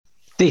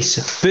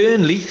This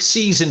Burnley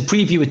season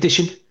preview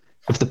edition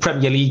of the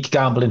Premier League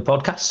Gambling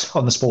Podcast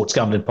on the Sports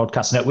Gambling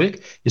Podcast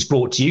Network is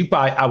brought to you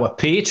by our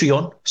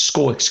Patreon.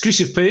 Score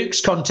exclusive perks,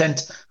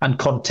 content and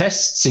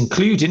contests,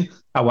 including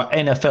our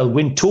NFL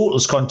win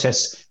totals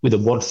contest with a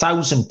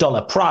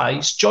 $1,000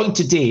 prize. Join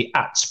today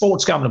at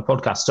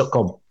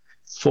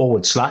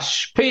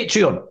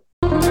sportsgamblingpodcast.com/Patreon.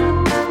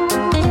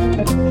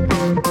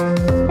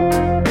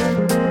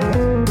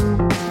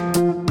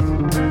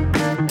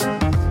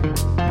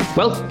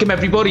 Welcome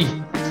everybody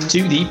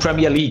to the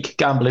Premier League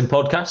Gambling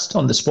Podcast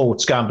on the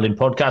Sports Gambling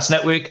Podcast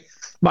Network.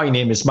 My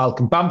name is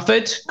Malcolm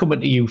Bamford, coming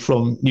to you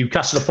from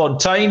Newcastle upon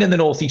Tyne in the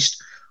northeast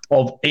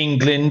of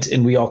England,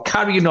 and we are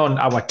carrying on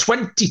our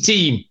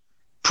 20-team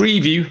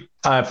preview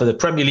for the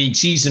Premier League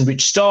season,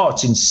 which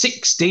starts in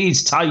 6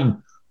 days'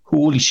 time.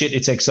 Holy shit,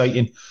 it's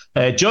exciting.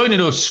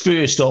 Joining us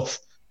first off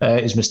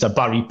is Mr.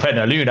 Barry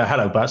Penaluna.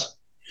 Hello, Baz.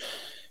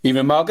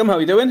 Evening, Malcolm. How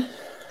are you doing?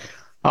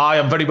 I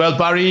am very well,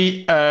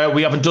 Barry.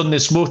 We haven't done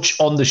this much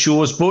on the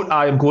shows, but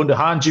I am going to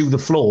hand you the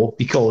floor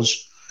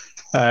because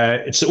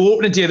it's the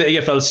opening day of the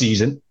EFL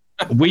season.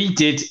 We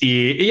did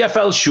a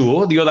EFL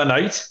show the other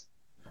night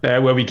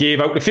where we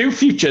gave out a few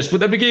futures, but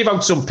then we gave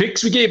out some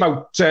picks. We gave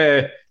out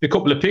a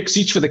couple of picks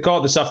each for the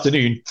card this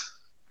afternoon,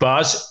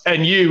 Baz,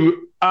 and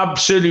you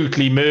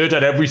absolutely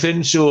murdered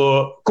everything.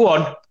 So go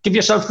on, give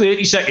yourself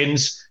 30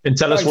 seconds and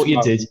tell us what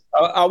you did.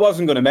 I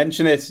wasn't going to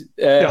mention it.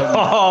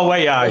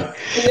 Yeah,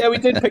 we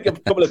did pick up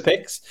a couple of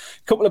picks,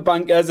 a couple of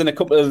bankers and a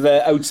couple of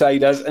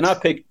outsiders, and I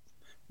picked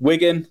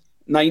Wigan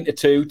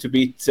 9-2 to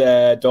beat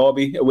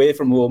Derby away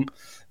from home.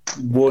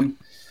 Won.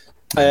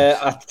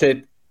 I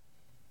tipped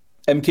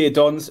MK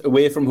Dons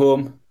away from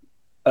home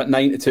at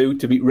 9-2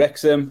 to beat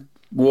Wrexham.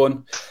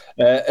 Won.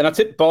 And I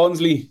tipped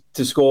Barnsley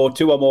to score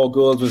 2 or more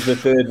goals was the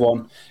third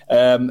one,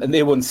 and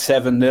they won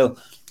 7-0.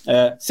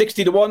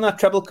 60-1 that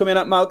treble coming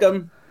up,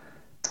 Malcolm.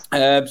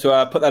 So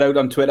I put that out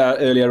on Twitter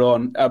earlier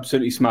on.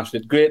 Absolutely smashed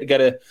it. Great to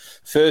get a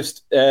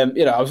first. I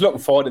was looking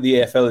forward to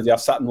the AFL. I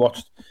sat and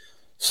watched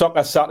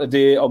Soccer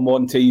Saturday on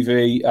one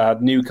TV. I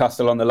had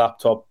Newcastle on the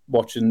laptop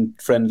watching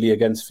friendly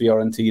against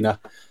Fiorentina.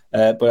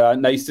 But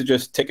nice to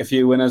just tick a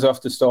few winners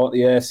off to start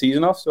the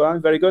season off. So I'm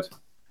very good.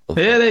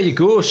 Yeah, there you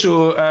go.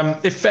 So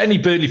if any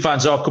Burnley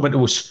fans are coming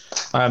to us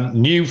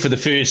new for the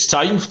first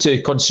time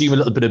to consume a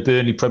little bit of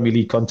Burnley Premier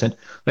League content,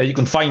 you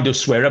can find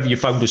us wherever you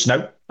found us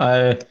now.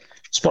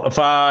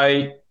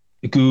 Spotify,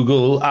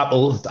 Google,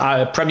 Apple,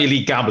 Premier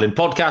League Gambling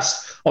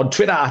Podcast, on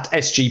Twitter at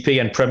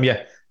SGPN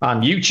Premier,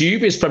 and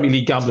YouTube is Premier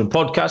League Gambling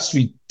Podcast.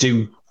 We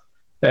do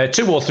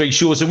 2 or 3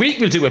 shows a week.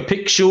 We'll do a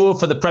pick show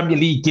for the Premier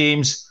League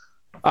games.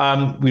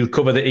 We'll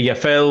cover the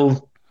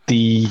EFL,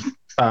 the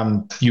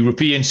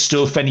European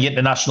stuff, any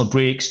international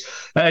breaks,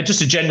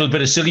 just a general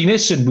bit of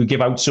silliness, and we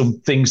give out some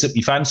things that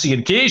we fancy.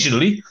 And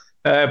occasionally,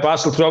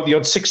 Bas will throw out the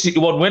odd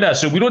 60-1 winner.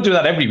 So we don't do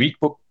that every week,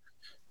 but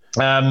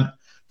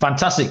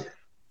fantastic.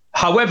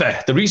 However,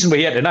 the reason we're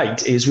here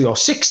tonight is we are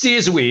 6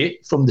 days away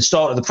from the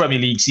start of the Premier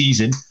League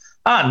season,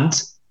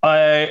 and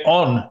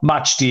on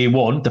match day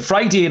 1, the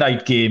Friday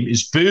night game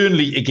is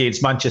Burnley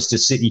against Manchester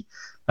City,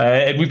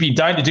 and we've been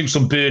dying to do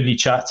some Burnley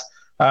chat.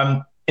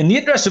 In the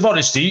interest of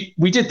honesty,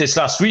 we did this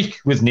last week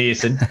with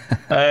Nathan,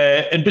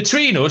 and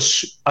between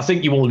us, I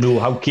think you all know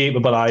how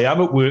capable I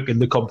am at working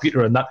the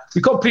computer and that.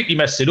 We completely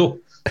messed it up.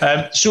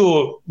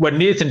 So when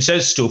Nathan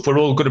says stuff, we're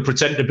all going to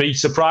pretend to be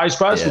surprised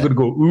by us. Yeah. We're going to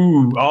go,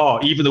 ooh,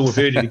 even though we've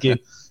heard it again.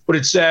 But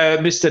it's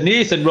Mr.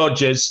 Nathan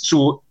Rogers.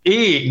 So,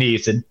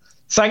 Nathan,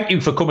 thank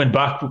you for coming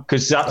back,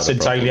 because that's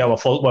entirely our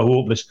fault. We're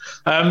hopeless.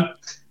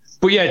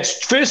 But yeah,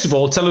 first of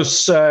all, tell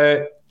us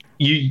about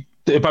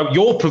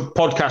your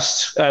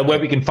podcast, where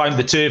we can find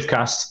the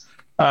Turfcast,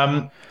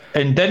 and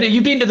then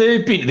you've been to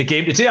the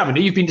game today, haven't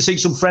you? You've been to see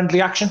some friendly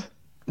action.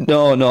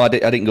 No, I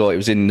didn't go. It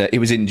was in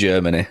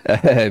Germany.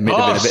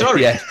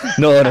 Sorry. Yeah,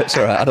 no, it's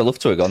all right. I'd have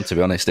loved to have gone. To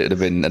be honest, it would have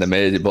been an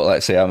amazing. But like I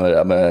say,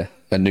 I'm a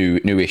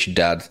newish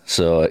dad,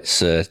 so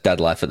it's dad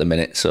life at the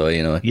minute. So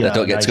I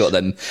don't get to go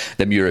to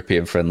them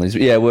European friendlies.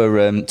 But yeah, we're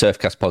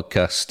Turfcast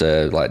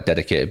podcast, like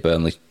dedicated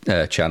Burnley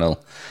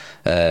channel.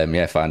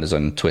 Find us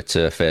on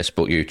Twitter,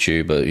 Facebook,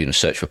 YouTube.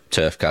 Search for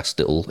Turfcast.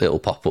 It'll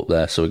pop up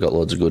there. So we've got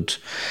loads of good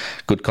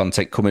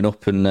content coming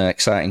up, and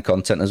exciting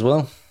content as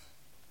well.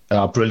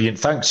 Brilliant.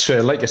 Thanks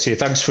for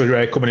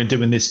coming and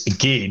doing this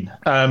again.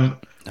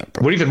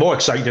 We're even more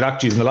excited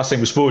actually than the last time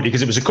we spoke,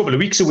 because it was a couple of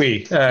weeks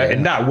away,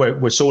 and now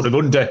we're sort of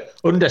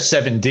under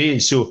 7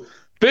 days. So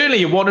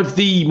Burnley are one of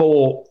the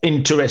more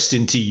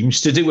interesting teams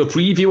to do a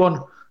preview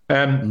on.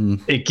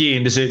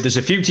 Again, there's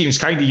a few teams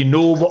kind of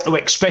what to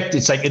expect.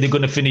 It's like, are they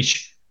going to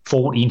finish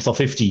 14th or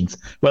 15th?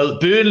 Well,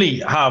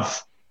 Burnley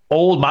have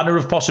all manner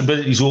of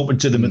possibilities open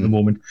to them at the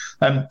moment.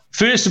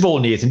 First of all,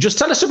 Nathan, just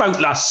tell us about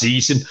last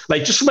season,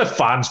 like just from a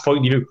fan's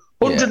point of view.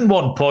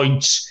 101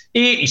 points,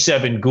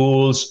 87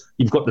 goals.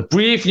 You've got the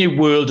brave new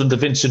world under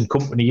Vincent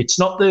Kompany. It's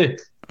not the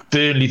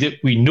Burnley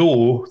that we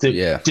know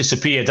that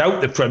disappeared out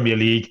the Premier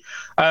League.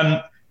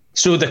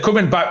 So they're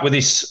coming back with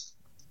this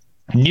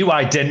new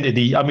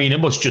identity. I mean, it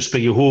must just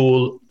be a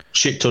whole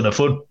shit ton of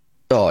fun.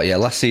 Oh yeah,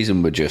 last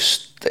season were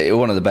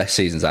one of the best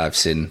seasons I've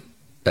seen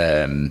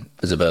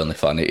as a Burnley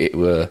fan. It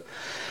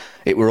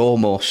were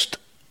almost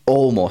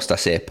I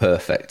say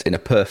perfect in a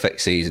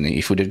perfect season.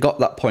 If we'd have got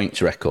that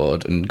points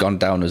record and gone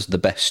down as the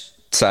best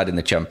side in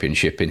the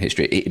Championship in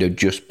history, it'd have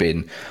just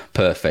been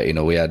perfect. You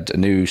know, we had a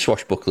new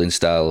swashbuckling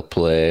style of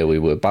play. We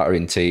were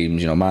battering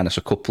teams, you know, minus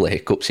a couple of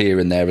hiccups here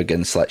and there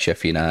against like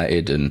Sheffield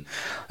United and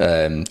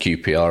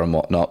QPR and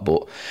whatnot.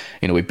 But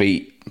you know, we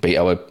beat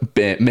our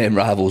main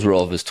rivals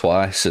Rovers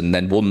twice, and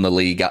then won the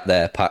league at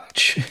their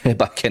patch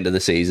back end of the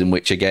season.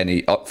 Which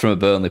again, from a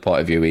Burnley point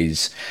of view,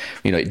 is,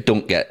 you know, it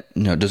doesn't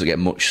get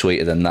much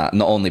sweeter than that.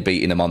 Not only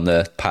beating them on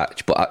the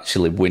patch, but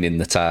actually winning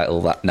the title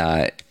that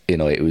night. You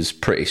know, it was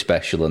pretty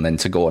special. And then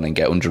to go on and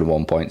get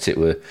 101 points, it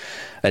were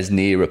as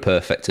near a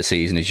perfect a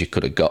season as you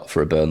could have got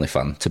for a Burnley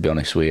fan, to be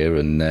honest with you.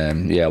 And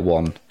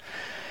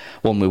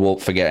one we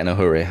won't forget in a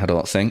hurry, I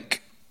don't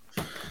think.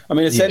 I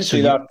mean,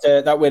 essentially,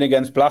 that win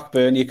against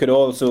Blackburn, you could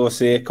also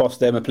say, cost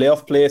them a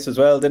playoff place as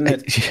well, didn't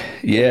it?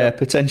 Yeah,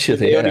 potentially.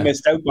 They only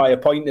missed out by a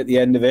point at the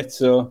end of it.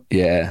 So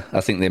yeah, I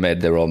think they made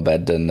their own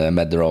bed and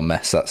made their own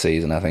mess that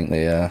season. I think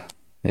they,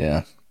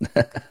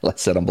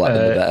 let's say on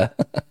Blackburn the better.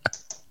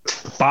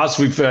 Baz,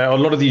 we've a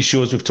lot of these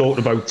shows we've talked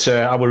about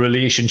our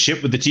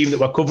relationship with the team that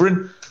we're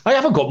covering. I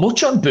haven't got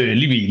much on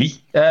Burnley, really.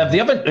 They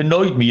haven't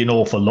annoyed me an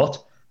awful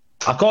lot.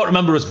 I can't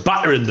remember us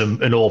battering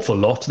them an awful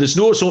lot. There's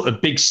no sort of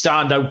big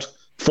standout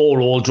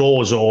 4-4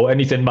 draws or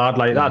anything mad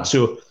like that.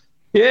 So,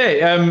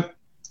 yeah,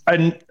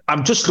 and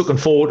I'm just looking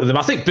forward to them.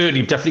 I think Burnley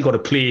have definitely got a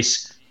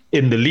place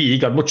in the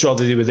league. I'd much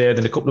rather they were there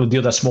than a couple of the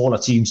other smaller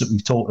teams that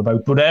we've talked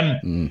about. But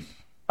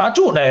I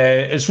don't know,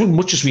 as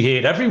much as we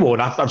hate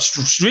everyone, I'm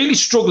really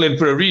struggling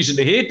for a reason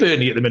to hate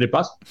Burnley at the minute,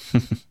 Pat.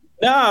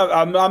 No,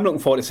 I'm looking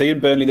forward to seeing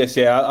Burnley this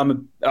year.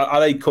 I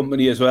like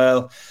company as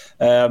well.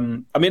 I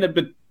mean,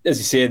 as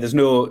you say, there's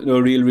no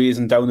real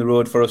reason down the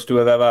road for us to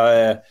have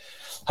ever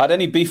had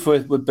any beef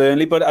with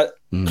Burnley, but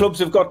clubs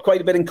have got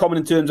quite a bit in common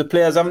in terms of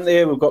players, haven't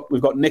they? We've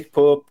got Nick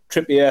Pope,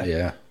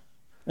 Trippier,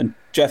 and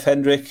Jeff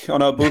Hendrick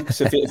on our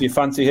books. if you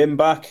fancy him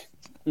back,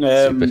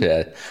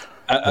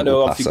 I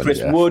know obviously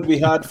Chris Wood we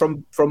had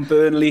from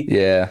Burnley.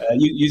 Yeah,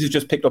 you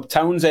just picked up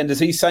Townsend. Is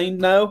he signed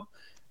now?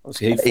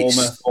 Obviously,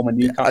 former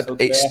Newcastle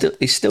player.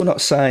 He's still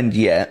not signed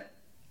yet.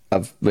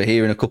 We're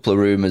hearing a couple of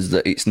rumours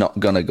that it's not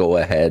going to go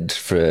ahead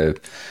for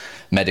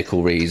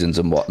medical reasons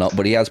and whatnot,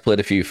 but he has played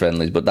a few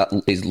friendlies, but that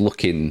is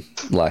looking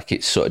like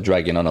it's sort of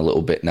dragging on a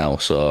little bit now.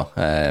 So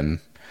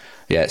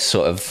it's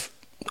sort of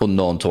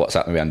unknown to what's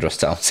happening with Andros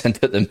Townsend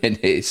at the minute.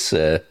 It's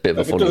a bit of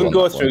a funny one. If it doesn't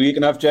go through, you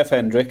can have Jeff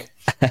Hendrick.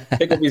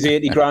 Pick up his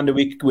 80 grand a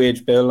week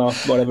wage bill or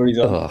whatever he's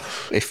on.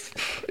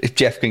 If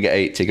Jeff can get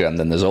 80 grand,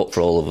 then there's hope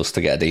for all of us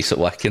to get a decent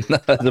whack in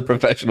as a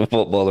professional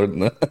footballer, isn't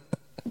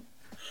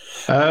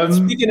there?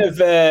 Speaking of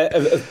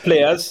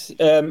players,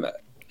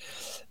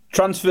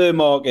 transfer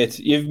market,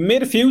 you've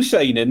made a few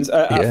signings.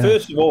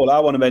 First of all, I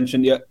want to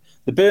mention the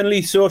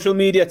Burnley social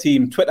media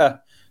team, Twitter.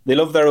 They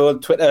love their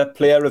old Twitter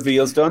player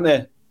reveals, don't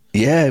they?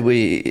 Yeah,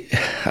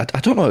 I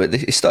don't know,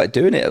 they started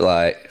doing it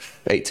like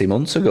 18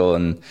 months ago,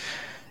 and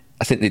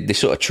I think they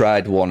sort of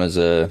tried one as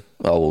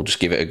we'll just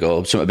give it a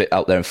go, something a bit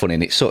out there and funny,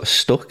 and it's sort of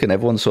stuck, and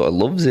everyone sort of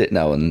loves it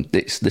now, and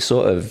they're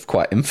sort of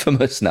quite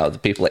infamous now. The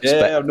people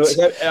expect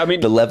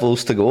the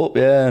levels to go up,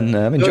 and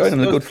I'm enjoying them.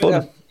 They're good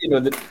fun. You know,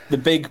 the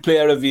big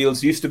player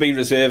reveals used to be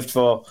reserved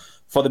for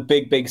the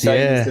big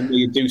signings, and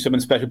you do something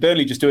special.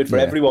 Burnley just do it for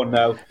everyone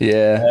now.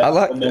 Yeah, I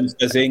like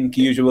Monster Inc,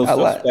 Usual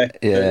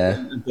Suspect,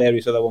 and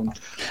various other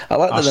ones. I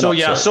like that.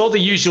 I saw the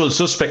Usual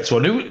Suspects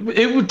one.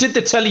 Who did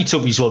the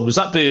Teletubbies one? Was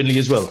that Burnley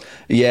as well?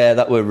 Yeah,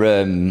 that were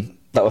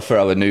for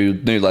our new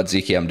lad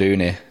Ziki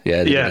Amdouni.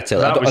 Yeah,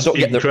 that was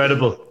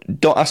incredible.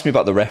 Don't ask me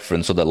about the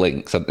reference or the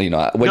links. You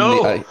know,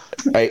 when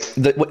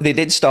they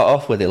did start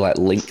off where they like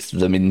linked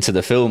them into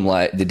the film,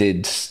 like they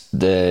did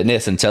the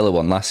Nathan Teller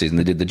one last season.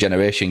 They did the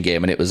Generation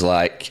game, and it was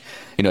like,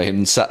 you know,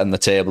 him sat on the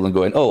table and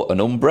going, "Oh,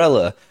 an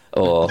umbrella."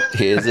 Or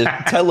here's a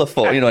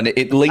telephone, you know, and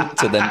it linked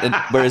to them.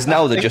 Whereas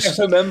now they're just...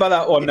 I remember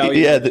that one now.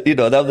 Yeah, you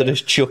know, now they're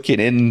just chucking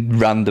in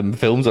random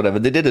films, whatever.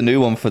 They did a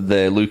new one for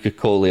the Luca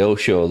Colio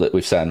show that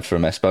we've signed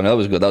from Espana. That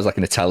was good. That was like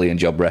an Italian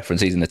job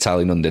reference. He's an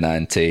Italian under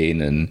 19,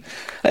 and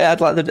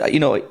I'd like the, you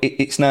know,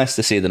 it's nice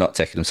to see they're not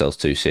taking themselves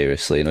too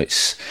seriously. You know,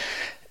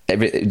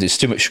 there's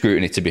too much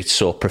scrutiny to be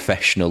so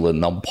professional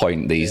and on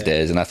point these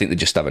days, and I think they're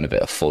just having a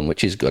bit of fun,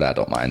 which is good. I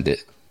don't mind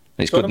it.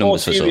 It's good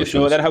numbers for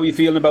socials. Then how are you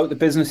feeling about the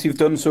business you've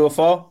done so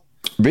far?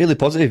 Really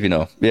positive, you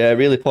know. Yeah,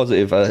 really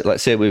positive. Like I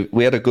say,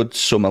 we had a good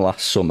summer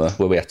last summer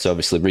where we had to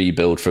obviously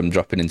rebuild from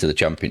dropping into the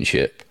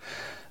Championship.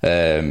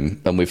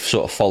 And we've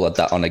sort of followed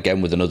that on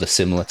again with another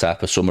similar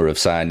type of summer of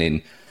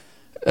signing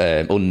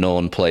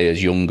unknown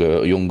players,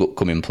 young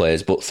upcoming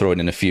players, but throwing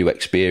in a few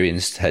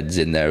experienced heads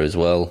in there as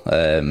well.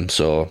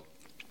 So,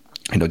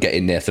 you know,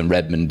 getting Nathan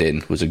Redmond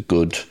in was a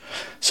good,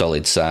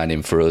 solid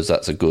signing for us.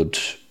 That's a good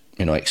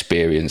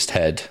experienced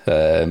head,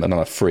 and on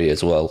a free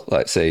as well.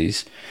 Like I say,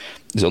 he's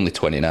only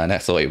 29. I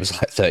thought he was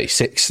like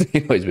 36.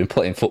 He's been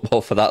playing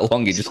football for that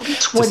long. He just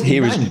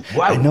 29.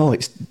 Wow. I know,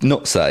 it's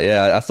nuts that.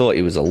 Yeah, I thought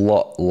he was a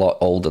lot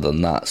older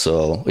than that.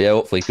 So yeah,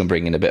 hopefully he can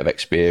bring in a bit of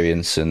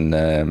experience,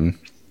 and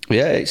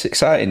it's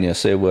exciting.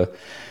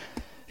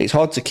 It's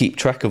hard to keep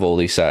track of all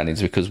these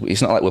signings because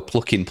it's not like we're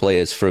plucking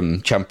players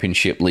from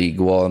Championship,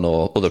 League One,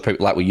 or other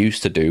people like we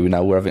used to do.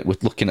 Now we're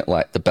looking at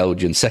like the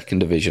Belgian second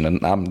division,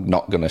 and I'm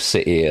not going to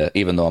sit here,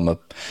 even though I'm a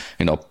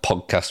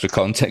podcaster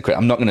content creator,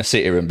 I'm not going to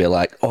sit here and be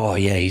like, oh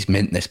yeah, he's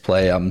mint this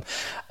player. I'm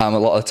a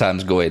lot of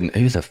times going,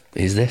 who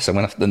is this? And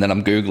then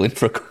I'm googling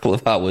for a couple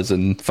of hours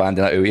and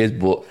finding out who he is.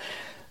 But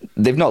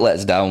they've not let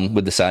us down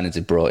with the signings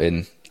they've brought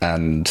in,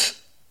 and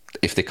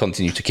if they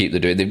continue to keep the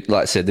doing,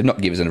 like I said, they've not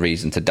given us a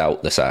reason to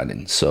doubt the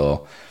signings.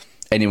 So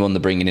anyone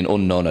they're bringing in,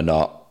 unknown or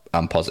not,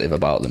 I'm positive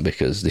about them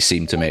because they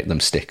seem to make them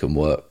stick and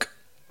work.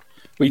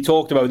 We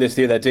talked about this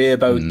the other day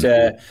about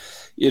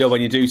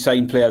when you do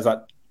sign players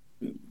that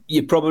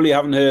you probably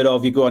haven't heard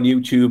of, you go on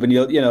YouTube and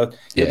you'll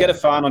get a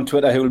fan on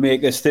Twitter who will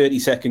make this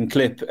 30-second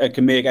clip. It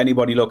can make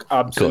anybody look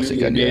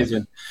absolutely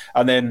amazing.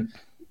 Yeah. And then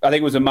I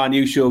think it was a Man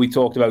U show we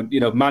talked about,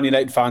 Man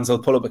United fans will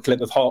pull up a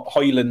clip of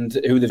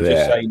Højlund, who they've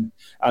just signed,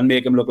 and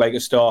make him look like a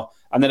star.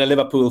 And then a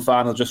Liverpool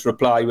fan will just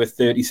reply with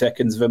 30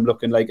 seconds of him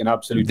looking like an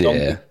absolute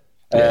donkey.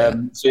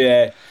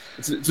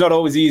 It's not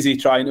always easy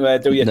trying to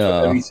do your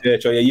Twitter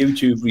research or your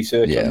YouTube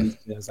research.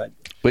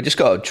 We just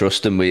got to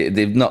trust them.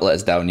 They've not let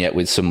us down yet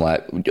with some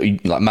like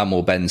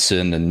Mamo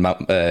Benson and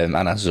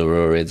Anna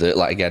Zaruri. That,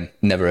 like, again,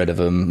 never heard of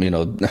them.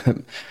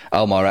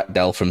 Almar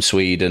Akdal from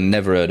Sweden,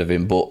 never heard of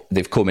him, but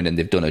they've come in and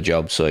they've done a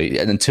job. So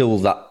and until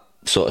that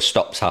sort of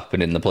stops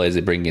happening, the players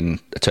they bring in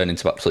turn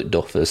into absolute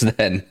duffers,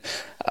 then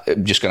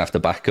I'm just going to have to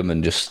back them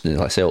and just, like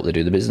I say, hope they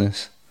do the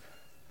business.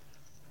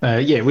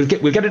 We'll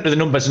get into the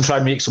numbers and try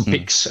and make some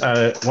picks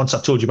once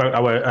I've told you about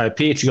our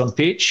Patreon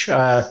page.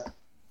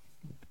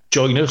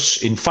 Join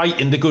us in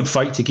fighting the good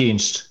fight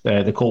against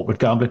the corporate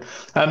gambling.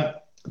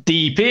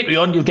 The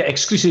Patreon, you'll get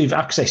exclusive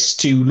access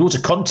to loads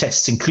of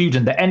contests,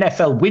 including the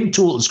NFL Win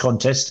Totals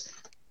contest.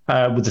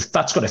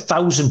 That's got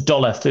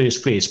 $1,000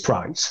 first place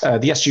prize.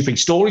 The SGP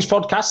Stories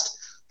podcast,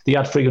 the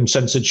ad-free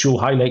uncensored show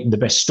highlighting the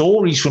best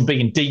stories from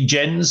being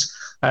D-Gens,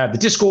 the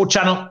Discord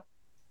channel,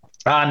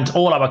 and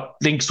all our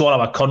links to all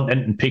our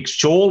content and picks,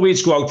 which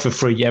always go out for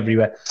free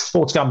everywhere.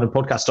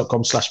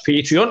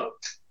 sportsgamblingpodcast.com/Patreon.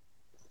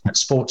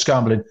 That's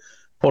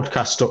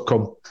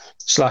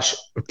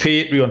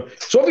sportsgamblingpodcast.com/Patreon.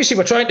 So obviously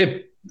we're trying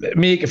to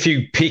make a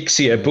few picks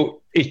here, but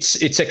it's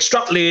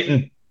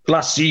extrapolating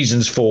last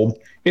season's form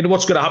into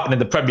what's going to happen in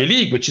the Premier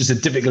League, which is a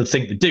difficult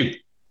thing to do.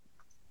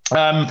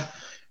 And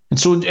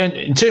so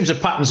in terms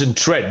of patterns and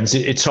trends,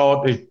 it's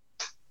hard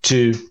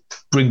to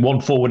bring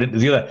one forward into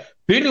the other.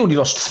 Burnley only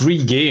lost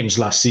 3 games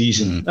last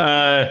season.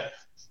 The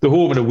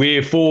home and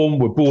away form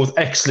were both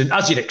excellent,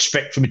 as you'd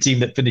expect from a team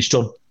that finished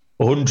on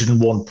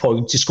 101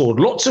 points. He scored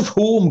lots of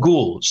home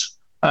goals,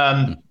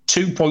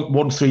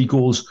 2.13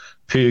 goals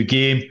per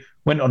game.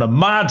 Went on a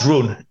mad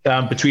run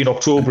between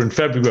October and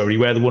February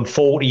where they won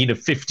 14 of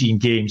 15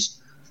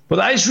 games. But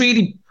that is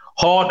really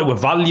hard to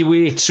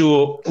evaluate.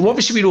 So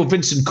obviously we know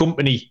Vincent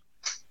Kompany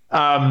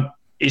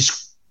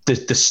is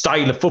the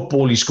style of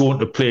football he's going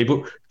to play,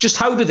 but just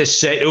how do they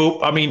set up?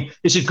 I mean,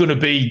 is it going to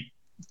be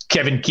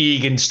Kevin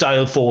Keegan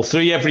style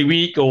 4-3 every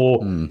week,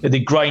 or are they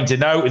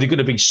grinding out? Are they going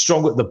to be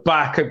strong at the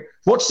back?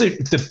 What's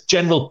the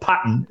general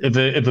pattern of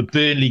a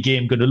Burnley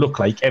game going to look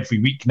like every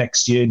week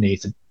next year,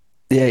 Nathan?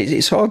 Yeah,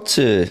 it's hard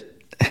to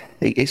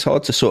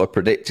sort of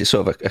predict. It's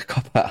sort of a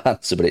cop-out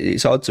answer, but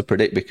it's hard to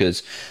predict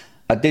because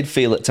I did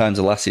feel at times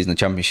the last season, the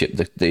Championship,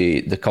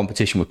 the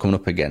competition we're coming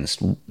up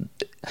against,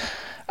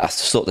 I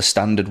thought the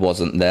standard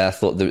wasn't there. I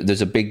thought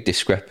there's a big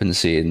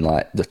discrepancy in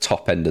like the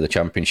top end of the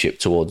Championship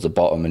towards the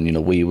bottom,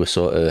 and we were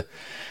sort of,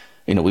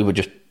 we were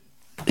just,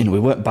 we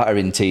weren't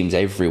battering teams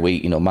every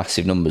week,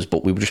 massive numbers,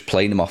 but we were just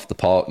playing them off the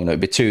park. It'd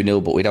be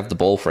 2-0, but we'd have the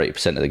ball for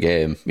 80% of the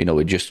game.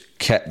 We just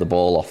kept the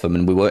ball off them,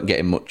 and we weren't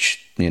getting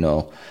much,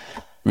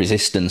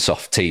 resistance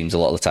off teams a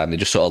lot of the time. They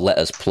just sort of let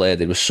us play.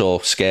 They were so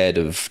scared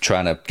of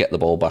trying to get the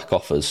ball back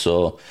off us.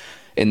 So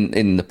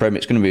in the Premier,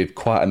 it's going to be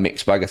quite a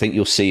mixed bag. I think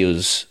you'll see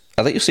us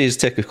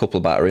take a couple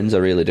of batterings. I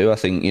really do. I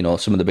think,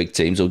 some of the big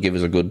teams will give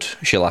us a good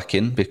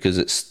shellacking because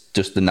it's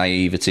just the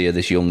naivety of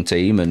this young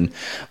team and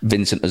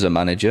Vincent as a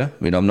manager.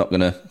 I'm not going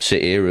to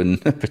sit here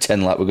and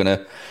pretend like we're going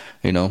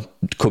to,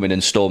 come in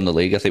and storm the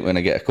league. I think we're going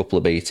to get a couple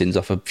of beatings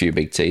off a few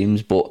big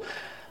teams, but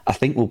I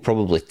think we'll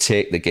probably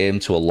take the game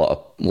to a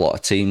lot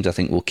of teams. I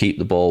think we'll keep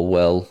the ball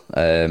well.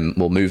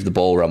 We'll move the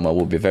ball around well.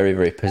 We'll be very,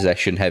 very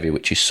possession heavy,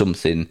 which is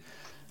something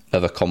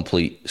of a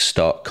complete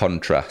stark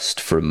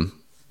contrast from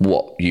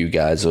what you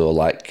guys or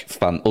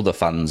other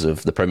fans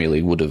of the Premier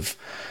League would have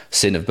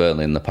seen of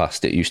Burnley in the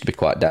past. It used to be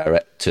quite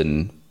direct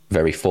and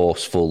very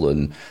forceful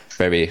and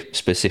very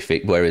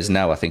specific, whereas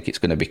now I think it's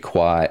going to be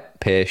quite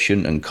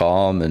patient and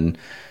calm, and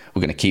we're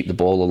going to keep the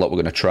ball a lot.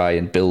 We're going to try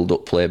and build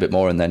up play a bit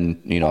more, and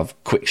then have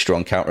quick,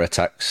 strong counter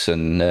attacks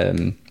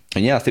and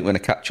And yeah, I think we're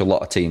going to catch a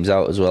lot of teams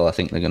out as well. I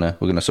think we're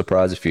going to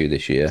surprise a few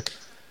this year.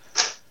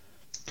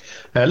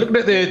 Looking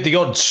at the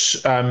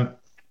odds, I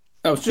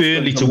was just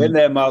Burnley to win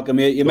there, Malcolm.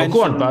 You mentioned,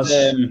 go on, Baz.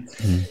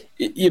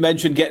 You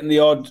mentioned getting the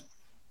odd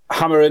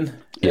hammering.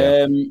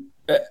 Yeah.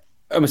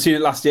 I'm seeing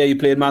it last year. You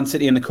played Man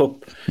City in the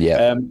cup,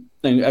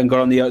 and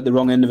got on the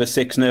wrong end of a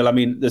 6-0. I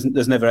mean,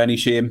 there's never any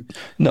shame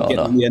getting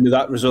on the end of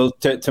that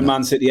result to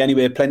Man City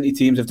anyway. Plenty of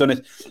teams have done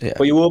it. Yeah.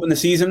 But you open the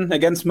season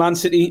against Man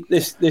City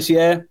this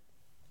year,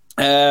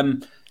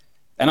 and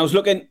I was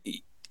looking.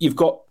 You've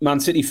got Man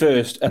City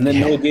first, and then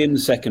no game the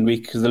second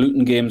week because the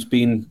Luton game's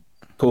been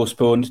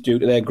postponed due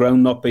to their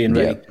ground not being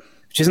ready,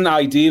 which isn't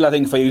ideal, I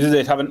think, for you, is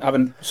it?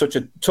 Having such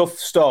a tough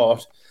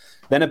start,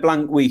 then a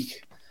blank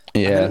week.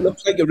 Yeah, it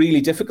looks like a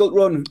really difficult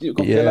run. You've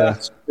got Villa,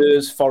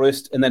 Spurs,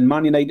 Forest, and then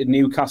Man United,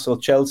 Newcastle,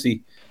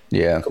 Chelsea.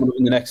 Yeah, coming up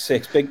in the next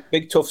 6.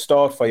 Big tough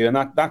start for you, and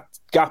that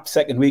gap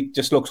second week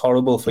just looks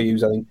horrible for you,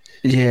 I think.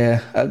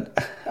 Yeah,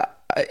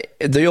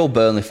 the old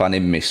Burnley fan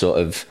in me sort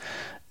of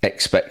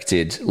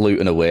expected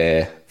Luton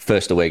away,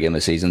 first away game of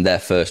the season, their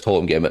first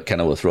home game at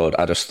Kenilworth Road.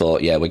 I just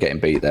thought, we're getting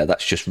beat there.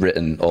 That's just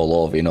written all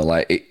over,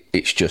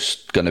 it's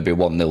just going to be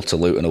 1-0 to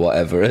Luton or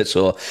whatever.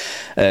 So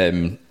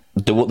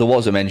there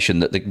was a mention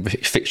that the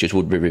fixtures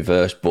would be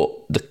reversed, but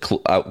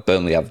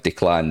Burnley have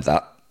declined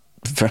that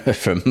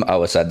from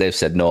our side. They've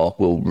said, no,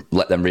 we'll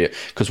let them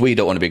because we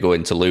don't want to be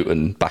going to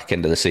Luton back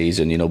end of the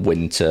season,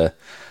 winter.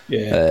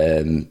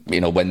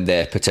 When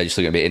they're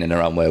potentially going to be in and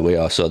around where we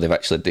are. So they've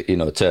actually,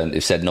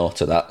 they've said no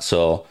to that.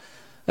 So,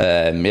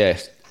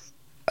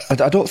 I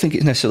don't think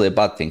it's necessarily a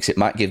bad thing, because it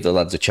might give the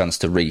lads a chance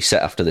to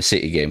reset after the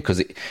City game, because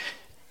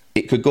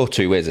it could go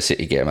two ways, a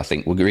City game. I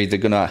think we're either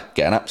going to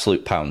get an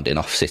absolute pounding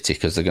off City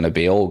because they're going to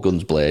be all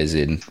guns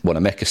blazing, want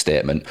to make a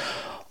statement,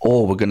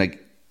 or we're going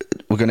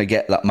to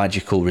get that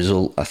magical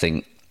result. I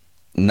think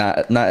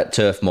night at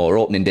Turf Moor,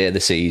 opening day of the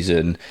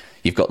season.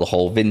 You've got the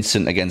whole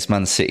Vincent against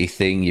Man City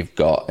thing. You've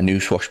got a new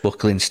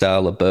swashbuckling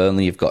style of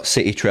Burnley. You've got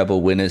City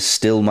treble winners.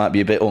 Still might be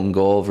a bit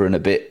hungover and a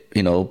bit,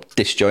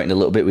 disjointed a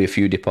little bit with a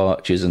few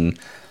departures. And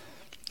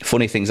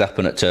funny things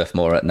happen at Turf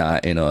Moor at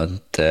night,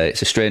 And,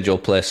 it's a strange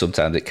old place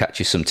sometimes. It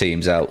catches some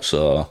teams out.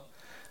 So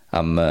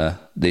I'm the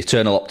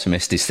eternal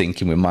optimist is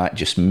thinking we might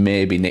just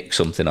maybe nick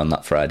something on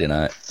that Friday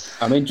night.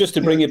 I mean, just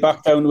to bring it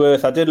back down to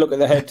earth, I did look at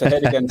the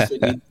head-to-head against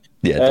City.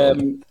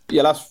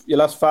 Your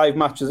last 5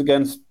 matches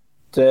against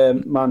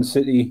Man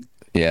City,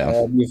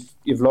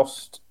 you've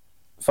lost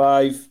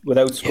 5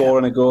 without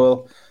scoring a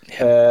goal,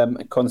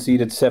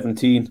 conceded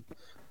 17.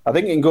 I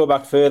think you can go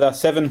back further.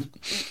 7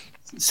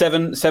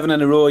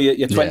 in a row.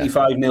 You're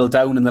 25-0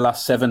 down in the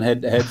last 7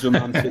 head-to-heads with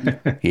Man City.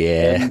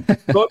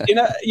 But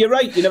you're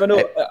right. You never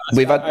know.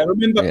 I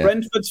remember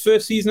Brentford's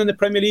first season in the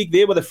Premier League.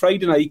 They were the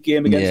Friday night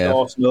game against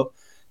Arsenal.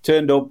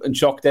 Turned up and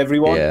shocked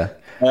everyone.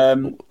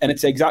 And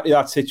it's exactly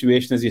that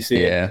situation as you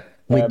say.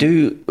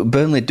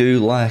 Burnley do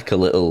like a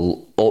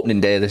little opening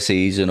day of the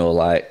season,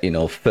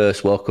 or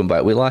first welcome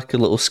back. We like a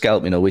little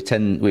scalp.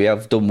 We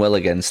have done well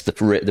against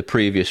the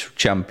previous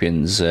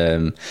champions.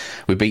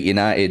 We beat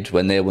United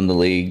when they won the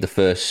league the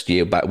first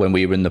year back when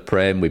we were in the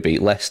Prem. We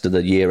beat Leicester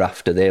the year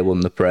after they won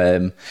the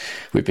Prem.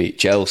 We beat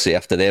Chelsea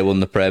after they won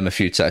the Prem a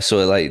few times.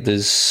 So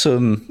there's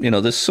some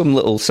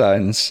little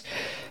signs.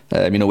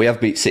 We have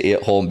beat City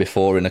at home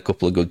before in a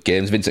couple of good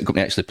games. Vincent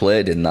Kompany actually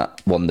played in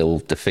that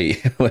 1-0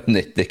 defeat when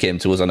they came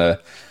to us on a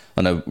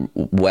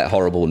wet,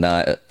 horrible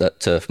night at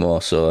Turf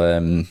Moor. So,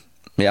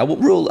 I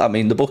won't rule. I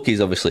mean, the bookies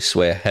obviously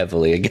sway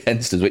heavily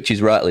against us, which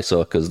is rightly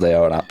so, because they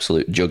are an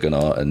absolute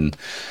juggernaut. And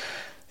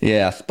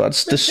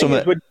but there's some.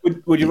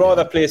 Would you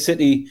rather play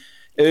City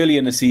early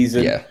in the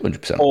season,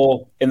 100%,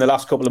 or in the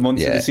last couple of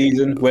months of the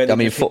season, where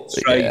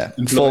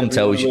form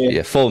tells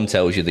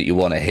you that you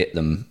want to hit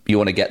them, you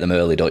want to get them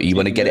early, don't you? You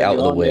want to get it out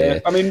of the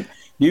way. I mean,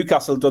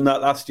 Newcastle done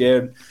that last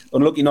year.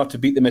 Unlucky not to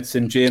beat them at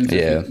St James.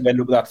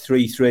 Ended up with that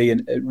 3-3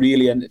 and a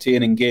really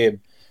entertaining game.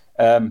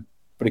 But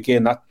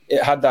again,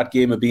 had that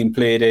game been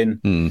played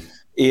in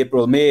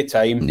April, May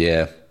time,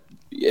 we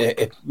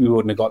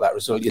wouldn't have got that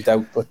result, you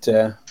doubt. But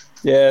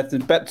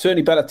it's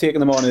certainly better taking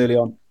them on early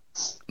on.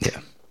 Yeah.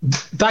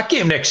 That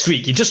game next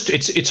week,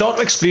 it's hard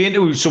to explain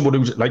to someone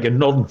who's like a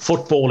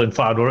non-footballing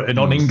fan or a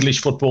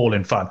non-English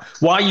footballing fan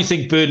why you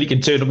think Burnley can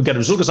turn up and get a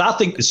result, because I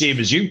think the same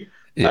as you.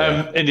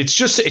 And it's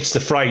the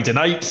Friday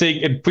night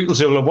thing, and people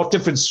say, well, what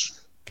difference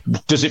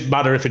does it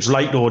matter if it's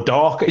light or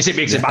dark? It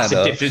makes a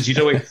massive difference,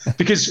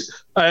 because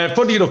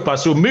funny enough,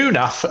 so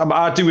Munaf,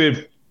 I do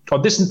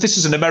this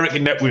is an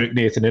American network,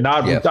 Nathan, and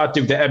I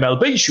do the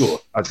MLB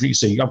show. As you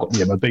see, I've got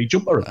the MLB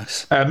jumper.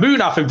 Nice.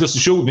 Munaf, who does the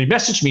show with me,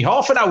 messaged me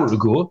half an hour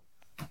ago.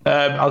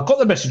 I've got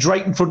the message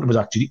right in front of us,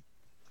 actually.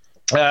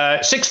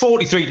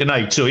 6:43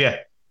 tonight, so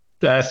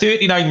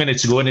 39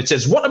 minutes ago, and it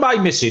says, what am I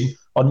missing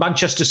on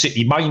Manchester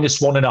City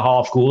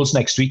 -1.5 goals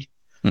next week?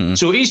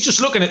 So he's just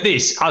looking at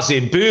this as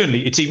in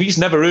Burnley, a team he's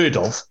never heard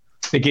of,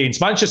 against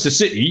Manchester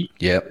City,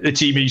 the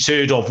team he's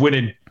heard of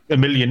winning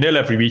 1,000,000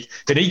 every week,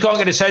 and he can't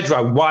get his head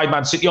around why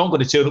Man City aren't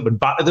going to turn up and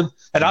batter them.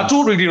 And I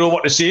don't really know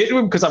what to say to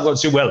him, because I'm going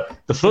to say, well,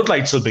 the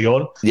floodlights will be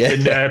on,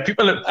 and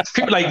people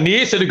like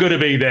Nathan are going to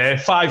be there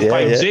 5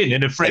 pints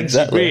in a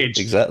frenzied rage.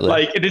 Exactly.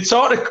 Like, and it's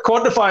hard to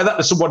quantify that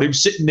to someone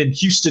who's sitting in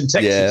Houston,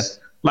 Texas.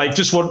 Like,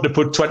 just wanting to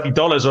put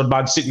 $20 on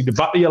Man City to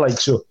batter you, like,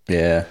 so.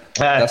 Yeah.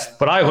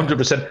 But I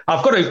 100%.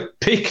 I've got a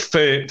pick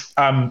for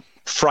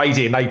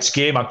Friday night's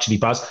game, actually,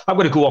 Baz. I'm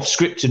going to go off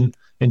script and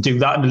do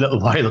that in a little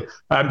while,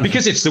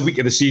 because it's the week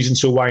of the season,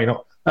 so why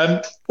not?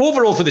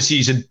 Overall for the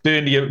season,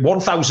 Burnley are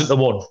 1,000 to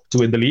 1 to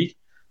win the league.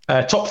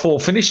 Top 4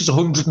 finish is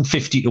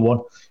 150 to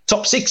 1.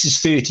 Top 6 is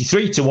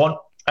 33 to 1.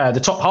 The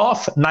top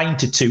half, 9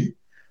 to 2.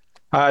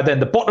 Then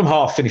the bottom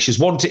half finishes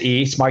 1 to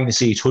 8,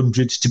 minus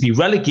 800. To be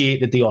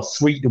relegated, they are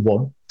 3 to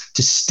 1.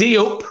 To stay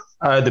up,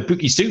 the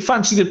bookies do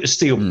fancy them to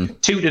stay up,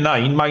 2 to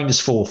 9, minus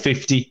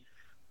 450.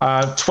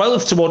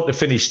 12 to 1 to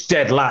finish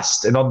dead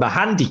last. And on the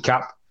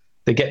handicap,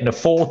 they're getting a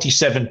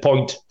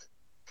 47-point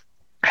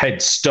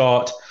head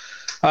start.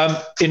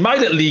 In my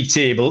little league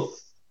table,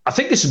 I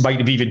think this might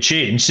have even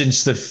changed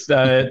since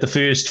the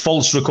first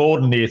false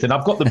recording, Nathan.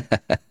 I've got them.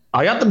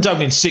 I had them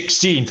down in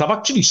 16th. I've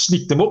actually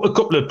sneaked them up a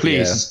couple of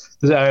places.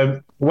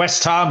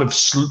 West Ham have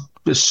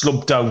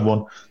slumped down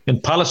one,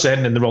 and Palace are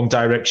heading in the wrong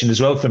direction as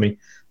well for me.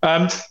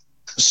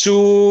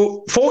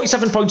 So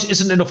 47 points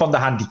isn't enough on the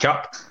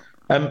handicap.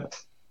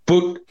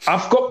 But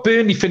I've got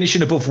Burnley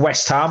finishing above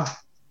West Ham,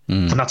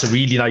 and that's a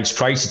really nice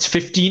price. It's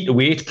 15 to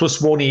 8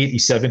 plus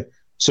 187.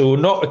 So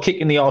not a kick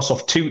in the arse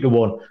off 2 to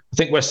 1. I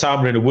think West Ham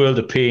are in a world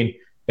of pain,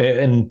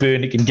 and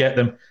Burnley can get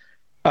them.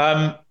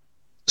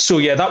 So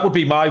yeah, that would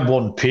be my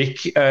one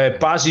pick.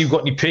 Baz, you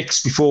got any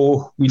picks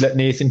before we let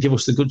Nathan give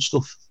us the good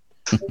stuff?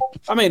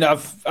 I mean,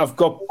 I've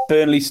got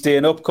Burnley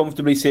staying up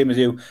comfortably, same as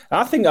you.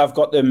 I think I've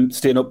got them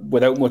staying up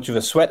without much of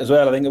a sweat as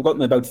well. I think I've got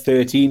them about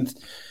 13th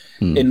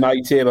in my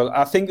table.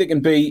 I think they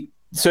can be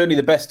certainly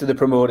the best of the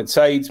promoted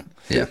sides.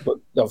 Yeah. But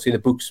obviously the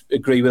books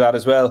agree with that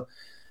as well.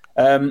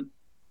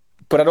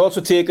 But I'd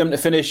also take them to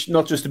finish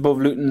not just above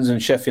Luton's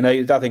and Sheffield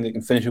United. I think they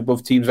can finish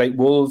above teams like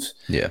Wolves,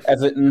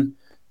 Everton,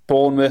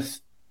 Bournemouth.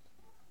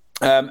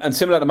 And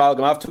similar to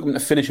Malcolm, I've took them to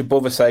finish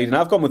above a side, and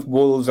I've gone with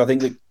Wolves. I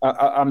think that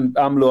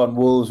I'm low on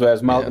Wolves,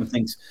 whereas Malcolm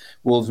thinks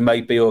Wolves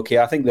might be okay.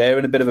 I think they're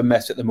in a bit of a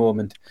mess at the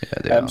moment.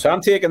 So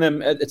I'm taking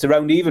them. It's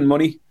around even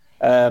money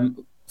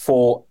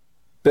for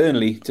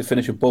Burnley to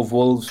finish above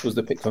Wolves was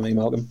the pick for me,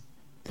 Malcolm.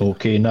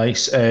 Okay,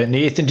 nice.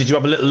 Nathan, did you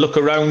have a little look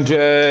around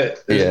in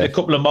a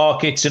couple of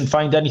markets and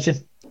find anything?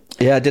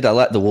 Yeah, I did. I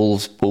like the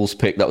Wolves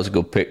pick. That was a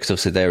good pick, because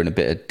obviously they're in a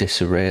bit of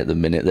disarray at the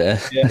minute there.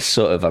 Yeah.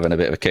 Sort of having a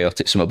bit of a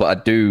chaotic summer.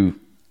 But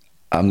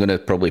I'm going to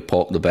probably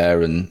poke the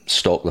bear and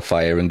stoke the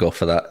fire and go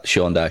for that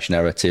Sean Dyche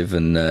narrative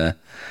and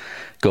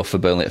go for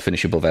Burnley to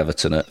finish above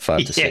Everton at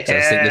 5 to 6.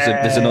 I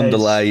think there's an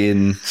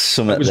underlying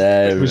summit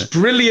there. It was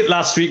brilliant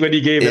last week when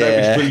he gave it out.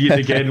 It was brilliant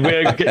again.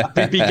 We're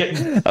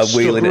getting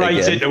stuck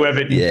right into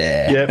Everton.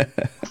 Yeah.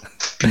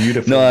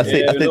 Beautiful. No, I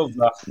love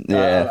that.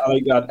 Yeah. I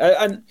like that.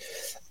 And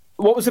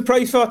what was the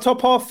price for our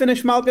top half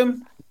finish,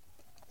 Malcolm?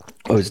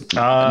 It was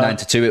 9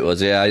 to 2. It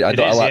was. Yeah, I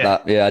like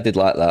that. Yeah, I did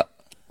like that.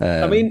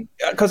 I mean,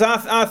 because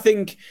I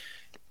think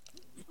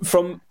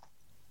from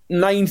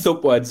 9th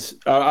upwards,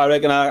 I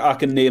reckon I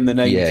can name the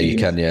 9 teams. You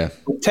can,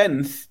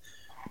 10th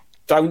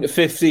down to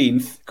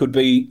 15th could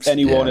be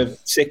any one of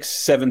 6,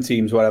 7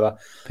 teams, whatever.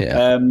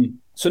 Yeah.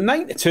 So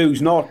 9 to 2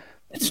 is not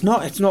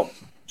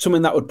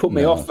something that would put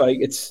me off. Like,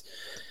 it's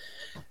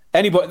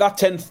anybody, that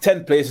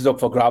 10th place is up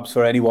for grabs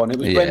for anyone. It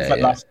was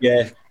Brentford last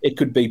year. It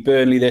could be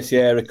Burnley this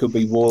year. It could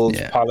be Wolves,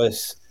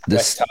 Palace,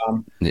 West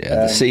Ham.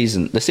 Yeah, the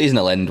season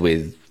will end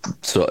with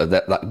sort of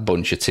that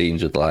bunch of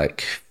teams with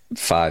like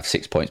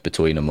 5-6 points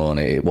between them on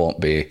it. It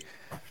won't be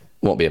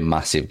a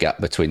massive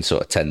gap between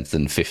sort of 10th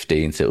and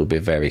 15th. It will be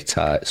very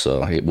tight,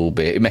 so it'll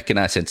make a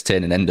nice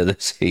entertaining end of the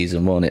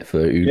season, won't it, for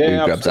who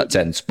grabs that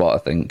 10th spot, I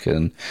think.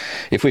 And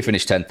if we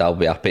finish 10th, I'll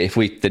be happy. If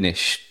we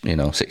finish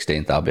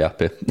 16th, I'll be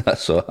happy.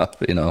 That's so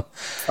happy,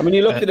 I mean,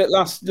 you looked at it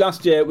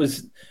last year, it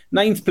was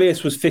 9th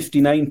place was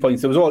 59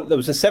 points. There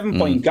was a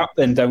 7-point gap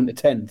then down to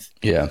 10th.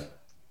 Yeah.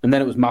 And then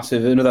it was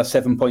massive, another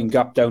 7-point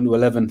gap down to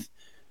 11th.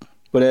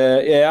 But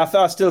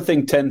I still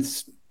think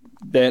 10th's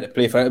there to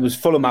play for. It was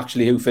Fulham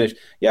actually who finished.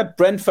 Yeah,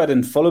 Brentford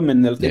and Fulham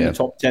in the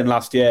top 10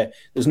 last year.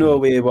 There's no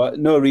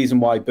reason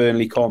why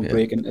Burnley can't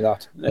break into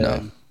that.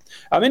 No.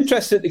 I'm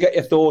interested to get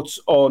your thoughts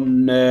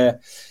on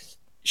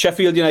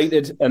Sheffield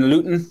United and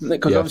Luton,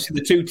 because obviously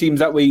the two teams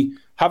that we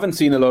haven't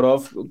seen a lot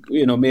of,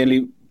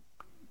 mainly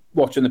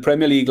watching the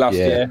Premier League last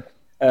year.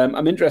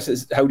 I'm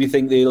interested. How do you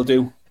think they'll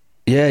do?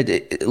 Yeah,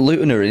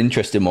 Luton are an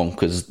interesting one,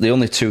 because the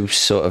only two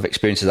sort of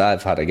experiences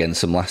I've had against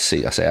them last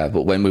season,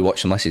 but when we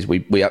watched them last season, we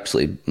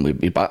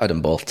battered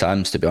them both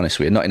times, to be honest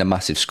with you. Not in a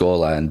massive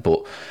scoreline,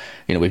 but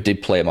we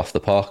did play them off the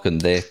park, and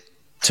they,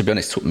 to be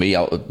honest, took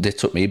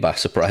me by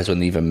surprise when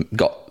they even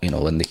got,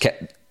 when they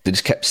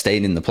just kept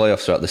staying in the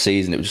playoffs throughout the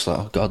season. It was just like,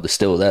 oh God, they're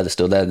still there.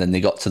 And then they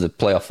got to the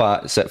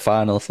playoff set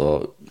final.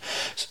 Thought,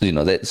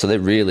 so they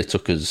really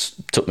took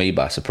me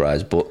by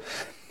surprise. But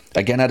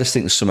again, I just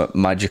think there's something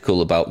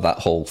magical about that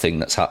whole thing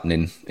that's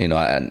happening, and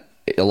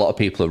a lot of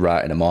people are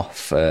writing them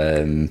off.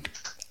 I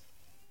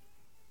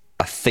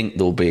think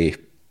they'll be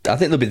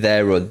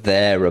there or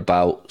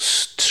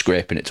thereabouts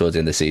scraping it towards the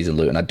end of the season,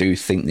 Luke, and I do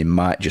think they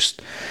might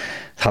just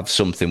have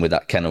something with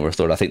that Kenilworth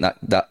Road. I think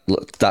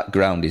that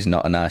ground is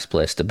not a nice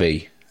place to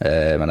be,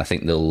 and I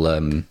think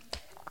they'll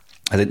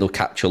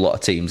catch a lot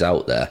of teams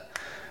out there.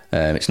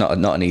 It's not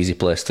an easy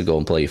place to go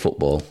and play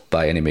football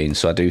by any means.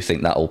 So I do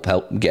think that'll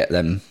help get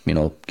them,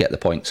 get the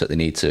points that they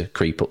need to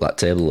creep up that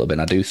table a little bit.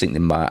 And I do think they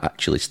might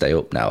actually stay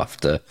up now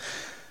after.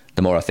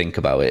 The more I think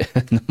about it,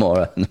 the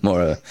more.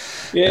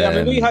 Yeah,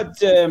 I mean,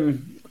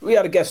 we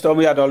had a guest on.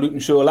 We had our Luton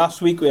show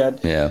last week. We had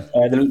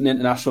the Luton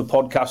International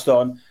podcast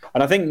on,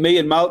 and I think me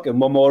and Malcolm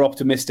were more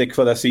optimistic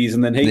for the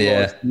season than he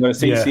was.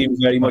 Whereas he seems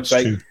very much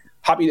like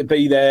happy to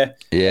be there.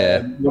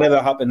 Yeah,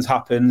 whatever happens.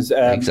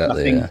 Exactly. I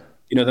think,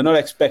 they're not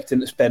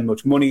expecting to spend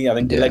much money. I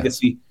think the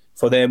legacy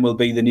for them will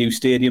be the new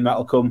stadium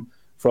that'll come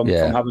from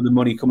having the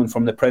money coming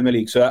from the Premier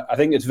League. So I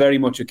think it's very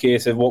much a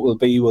case of what will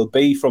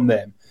be from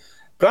them.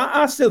 But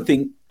I still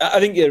think,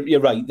 you're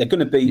right. They're going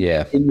to be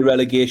in the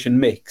relegation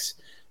mix.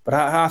 But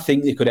I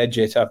think they could edge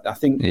it. I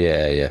think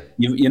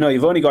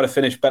you've only got to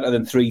finish better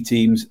than 3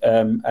 teams,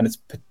 and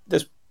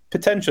there's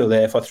potential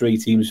there for 3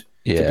 teams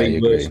to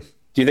be worse.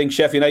 Do you think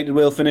Sheffield United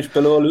will finish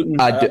below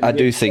Luton? I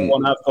do think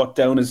one I've got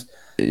down as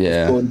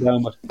going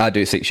down. But I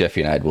do think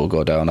Sheffield United will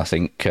go down. I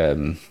think, I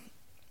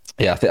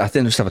think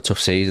they just have a tough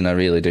season. I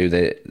really do.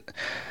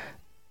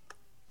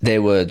 They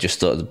were just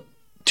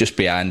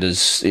behind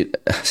us. I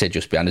say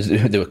just behind us.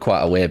 They were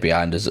quite a way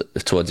behind us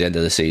towards the end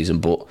of the season,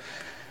 but.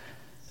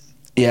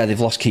 Yeah, they've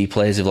lost key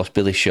players. They've lost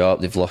Billy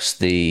Sharp. They've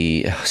lost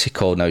what's he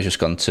called now? He's just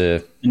gone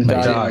to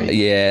Ndiaye.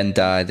 Yeah,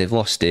 Ndiaye. They've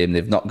lost him.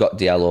 They've not got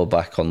Diallo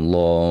back on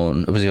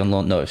loan. Was he on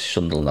loan? No, it's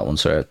Sunderland, that one.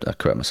 Sorry, I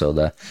correct myself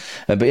there.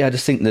 But yeah, I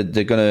just think that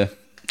it's going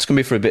to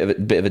be for a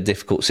bit of a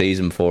difficult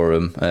season for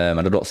them, and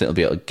I don't think they'll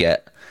be able to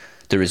get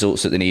the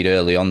results that they need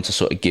early on to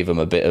sort of give them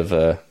a bit of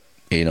a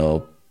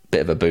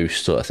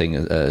boost sort of thing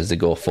as they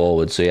go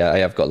forward. So yeah, I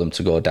have got them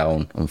to go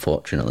down,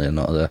 unfortunately, and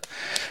not the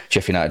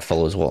Sheffield United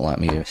followers won't like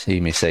me see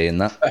me saying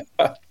that.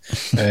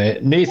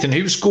 Nathan,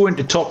 who's going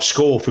to top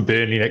score for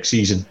Burnley next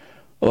season?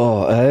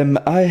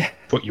 I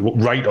put you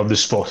right on the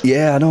spot.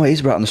 Yeah, I know it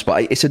is right on the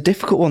spot. It's a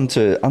difficult one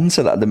to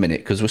answer that at the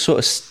minute because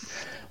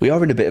we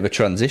are in a bit of a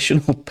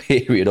transitional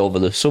period over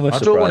the summer. I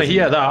don't want to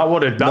hear that. I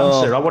want an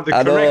answer. I want the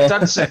correct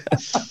answer.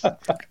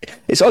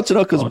 It's hard to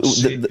know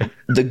because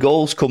the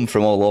goals come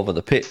from all over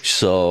the pitch.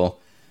 So,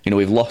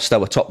 we've lost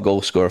our top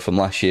goal scorer from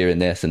last year in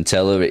Nathan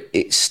Teller.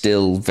 It's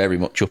still very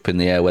much up in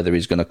the air whether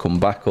he's going to come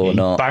back or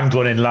not. He banged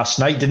one in last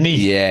night, didn't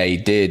he? Yeah, he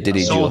did. Did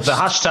he? So the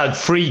hashtag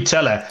free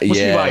Teller must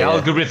be my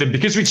algorithm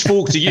because we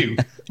spoke to you.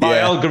 My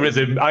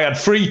algorithm, I had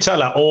free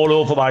Teller all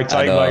over my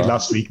timeline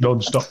last week,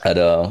 non-stop. I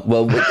know.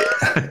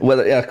 Well,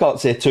 I can't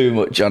say too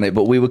much on it,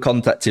 but we were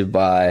contacted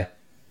by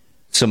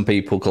some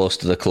people close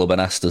to the club and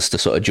asked us to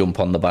sort of jump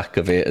on the back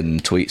of it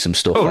and tweet some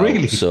stuff out.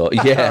 Really? So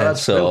yeah,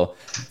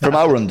 from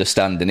our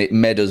understanding, it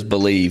made us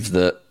believe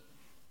that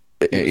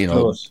it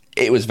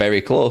was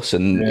very close,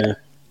 and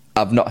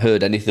I've not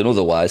heard anything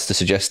otherwise to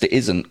suggest it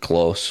isn't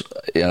close.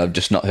 I've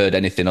just not heard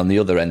anything on the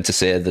other end to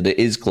say that it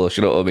is close.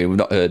 You know what I mean? We've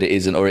not heard it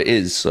isn't or it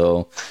is.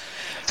 So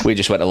we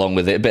just went along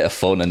with it, a bit of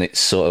fun, and it's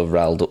sort of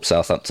riled up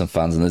Southampton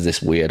fans, and there's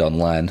this weird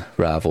online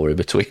rivalry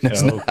between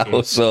us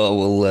now. So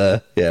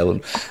we'll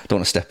don't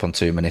want to step on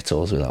too many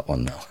toes with that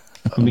one now.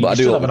 I mean, but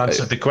you still haven't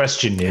answered the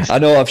question yet. I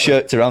know I've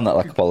shirked around that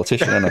like a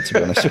politician, haven't I, to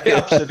be honest with you.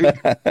 Absolutely.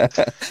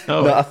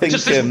 No, I think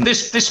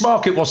just this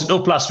market wasn't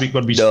up last week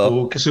when we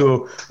spoke,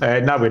 so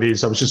now it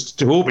is. I was just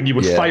hoping you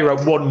would fire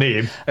out one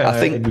name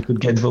and we could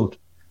get involved.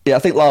 Yeah, I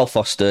think Lyle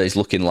Foster is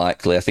looking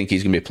likely. I think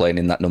he's going to be playing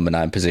in that number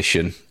 9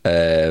 position.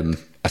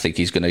 I think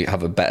he's going to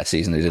have a better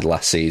season than he did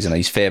last season.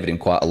 He's favoured him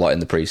quite a lot in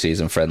the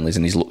pre-season friendlies,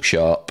 and he's looked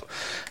sharp.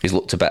 He's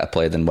looked a better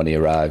player than when he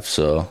arrived.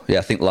 So, yeah,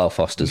 I think Lyle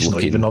Foster's looking...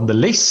 Not even on the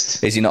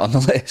list. Is he not on the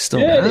list?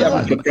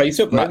 They put price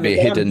up. Might be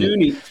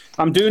hidden.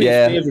 I'm doing his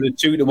favourite at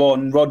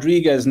 2-1.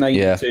 Rodriguez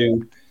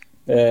 9-2.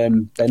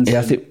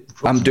 I think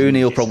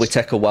Amdouni will probably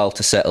take a while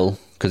to settle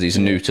because he's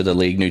new to the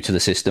league, new to the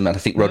system, and I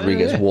think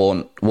Rodriguez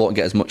won't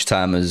get as much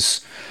time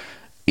as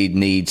he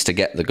needs to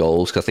get the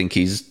goals. Cause I think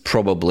he's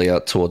probably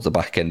towards the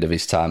back end of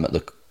his time at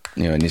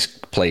in his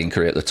playing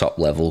career at the top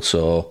level.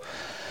 So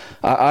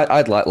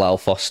I'd like Lyle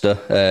Foster.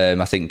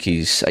 I think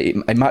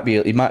it might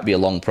be a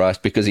long price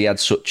because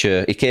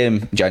he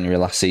came January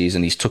last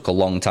season. He's took a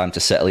long time to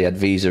settle. He had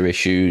visa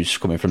issues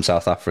coming from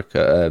South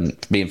Africa,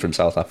 being from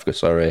South Africa.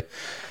 Sorry.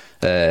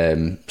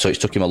 So it's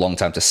took him a long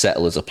time to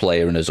settle as a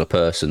player and as a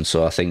person.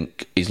 So I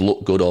think he's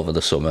looked good over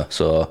the summer.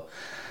 So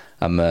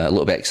I'm a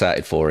little bit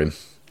excited for him.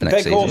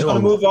 Beckhorst's going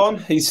to move on.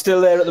 He's still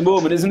there at the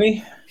moment, isn't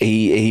he?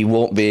 He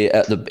won't be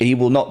he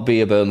will not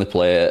be a Burnley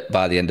player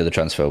by the end of the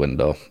transfer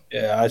window.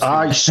 Yeah,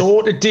 I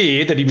saw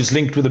today that he was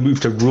linked with a move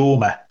to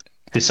Roma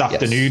this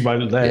afternoon while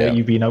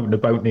you've been out and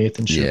about,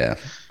 Nathan. Sure. Yeah.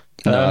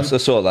 No, I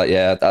saw that.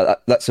 Yeah,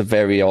 that's a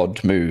very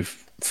odd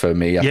move for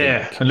me. I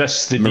think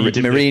unless they need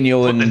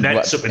Mourinho and the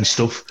nets up and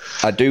stuff.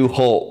 I do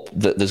hope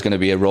that there's going to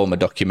be a Roma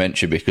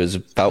documentary, because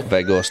Wout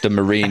Weghorst and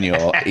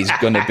Mourinho is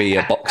going to be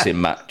a boxing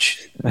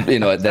match.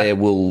 They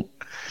will.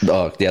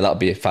 Oh, yeah, that'll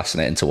be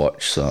fascinating to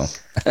watch. So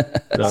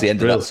that's the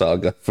end of that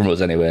saga from us,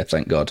 anyway.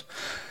 Thank God.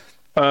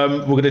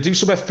 We're going to do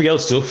some FPL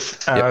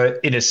stuff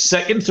in a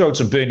second. Throw out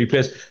some Burnley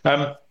players.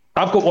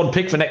 I've got one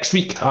pick for next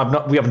week.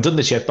 We haven't done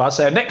this yet, Baz.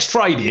 Next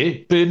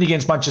Friday, Burnley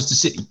against Manchester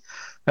City.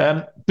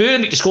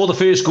 Burnley to score the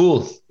first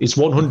goal is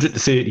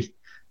 130.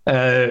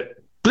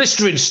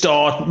 Blistering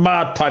start,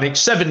 mad panic.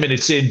 7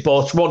 minutes in,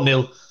 Bosch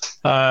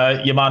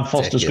 1-0. Your man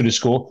Foster's going to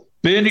score.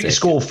 Burnley to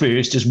score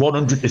first is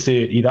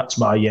 130. That's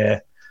my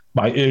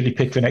early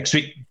pick for next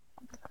week.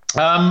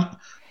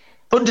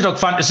 Underdog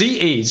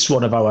Fantasy is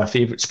one of our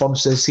favourite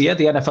sponsors here.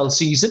 The NFL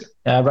season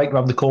right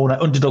around the corner.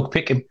 Underdog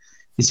Pick'em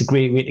is a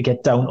great way to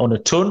get down on a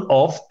ton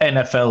of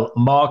NFL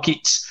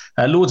markets.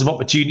 Loads of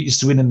opportunities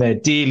to win in their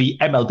daily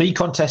MLB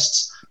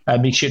contests.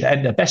 Make sure to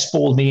enter Best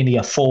Ball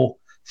Mania 4.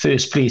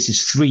 First place is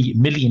 $3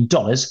 million.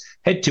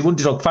 Head to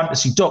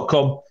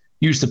underdogfantasy.com.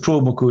 Use the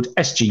promo code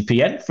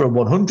SGPN for a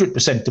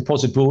 100%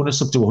 deposit bonus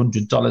up to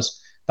 $100.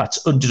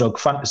 That's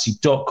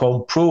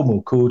underdogfantasy.com,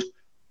 promo code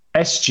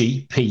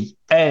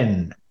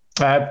SGPN.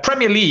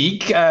 Premier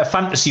League,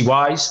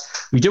 fantasy-wise,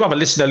 we do have a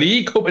listener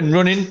league up and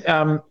running.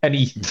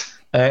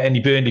 Any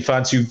Burnley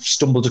fans who've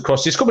stumbled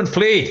across this, come and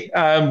play.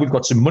 We've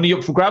got some money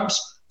up for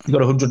grabs. We've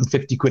got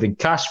 150 quid in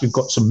cash. We've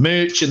got some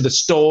merch in the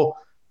store.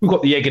 We've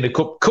got the Egg in a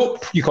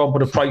Cup. You can't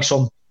put a price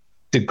on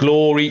the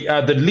glory.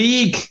 The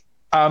league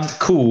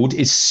code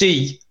is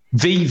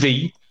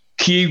CVVQAB.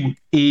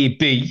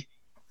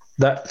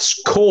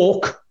 That's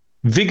Cork,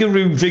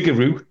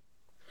 Vigoroo,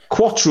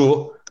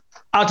 Quattro,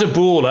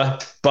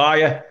 Adabola,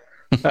 Bayer.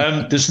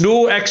 There's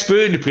no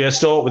ex-Burnley player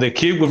start with a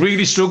Q. We've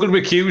really struggled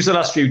with Qs the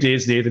last few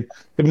days, Nathan.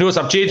 You've noticed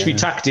I've changed my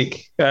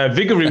tactic.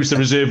 Vigoroo's the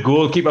reserve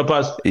goalkeeper,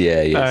 Baz.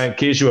 In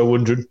case you were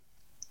wondering.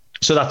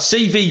 So that's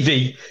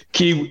CVVQAB.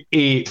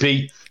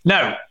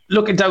 Now,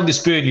 looking down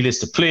this Burnley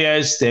list of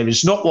players, there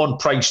is not one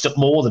priced at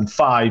more than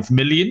 5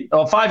 million,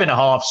 or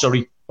 5.5,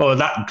 sorry. Oh,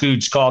 that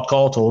includes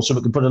Carter, so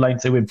we can put a line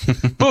through him.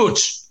 But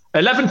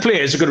 11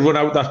 players are going to run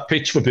out that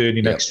pitch for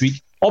Burnley next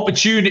week.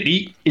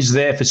 Opportunity is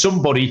there for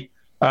somebody.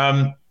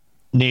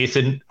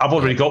 Nathan, I've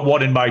already got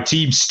one in my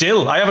team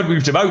still. I haven't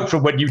moved him out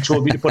from when you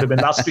told me to put him in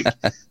last week.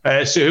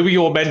 So who are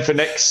your men for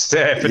next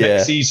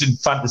season,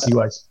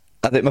 fantasy-wise?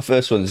 I think my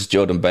first one is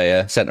Jordan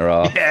Bayer,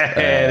 centre-half. Yeah,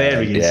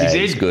 there he is.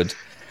 He's good.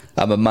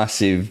 I'm a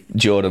massive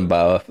Jordan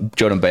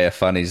Bayer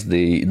fan. He's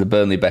the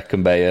Burnley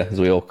Beckham Bayer, as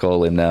we all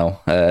call him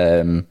now.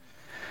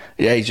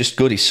 He's just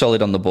good. He's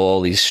solid on the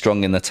ball. He's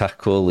strong in the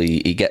tackle.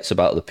 He gets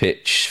about the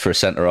pitch for a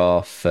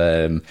centre-half.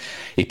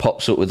 He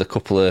pops up with a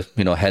couple of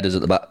headers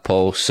at the back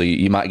post, so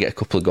you might get a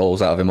couple of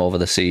goals out of him over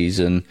the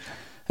season.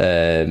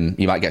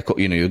 You might get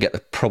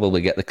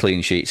probably get the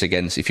clean sheets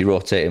against, if you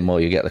rotate him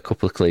more, you get a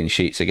couple of clean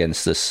sheets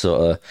against the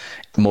sort of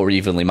more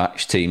evenly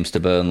matched teams to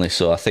Burnley.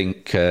 So I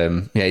think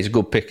he's a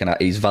good pick, and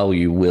his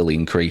value will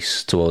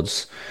increase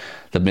towards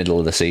the middle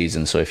of the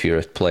season. So if you're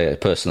a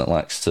person that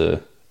likes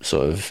to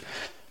sort of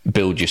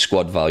build your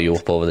squad value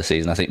up over the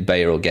season, I think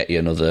Bayer will get you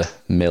another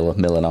mil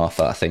and a half,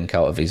 I think,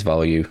 out of his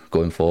value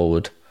going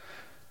forward.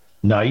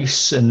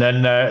 Nice. And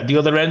then the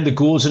other end, the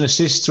goals and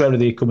assists, where are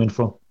they coming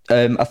from?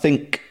 I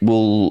think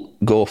we'll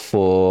go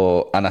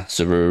for Anna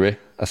Zaruri.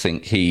 I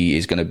think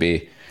he's going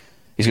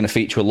to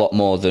feature a lot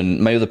more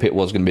than my other pick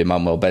was going to be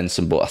Manuel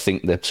Benson, but I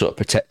think they're sort of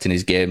protecting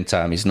his game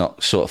time. He's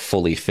not sort of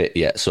fully fit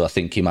yet, so I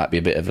think he might be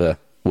a bit of a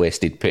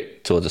wasted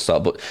pick towards the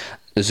start. But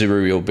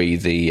Zaruri will be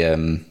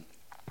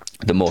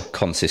the more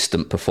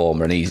consistent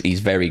performer, and he's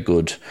very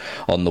good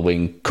on the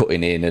wing,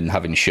 cutting in and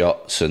having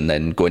shots, and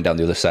then going down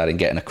the other side and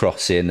getting a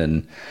cross in.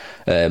 And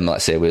like I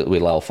say, with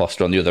Lyle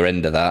Foster on the other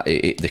end of that,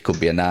 there could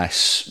be a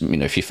nice,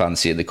 if you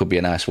fancy it, there could be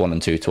a nice 1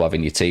 and 2 to have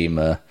in your team,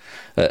 a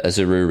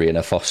Zaruri and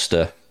a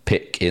Foster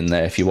pick in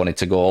there if you wanted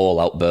to go all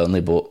out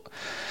Burnley. But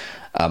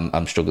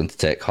I'm struggling to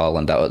take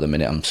Haaland out at the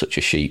minute. I'm such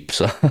a sheep.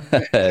 So,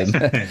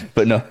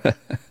 but no.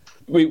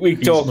 We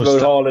talked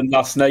about Haaland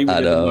last night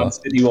with the Man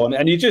City one,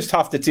 and you just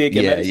have to take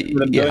him.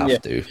 You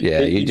have to.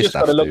 Yeah, you just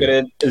got to look at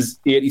it as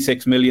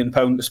 £86 million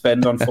to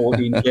spend on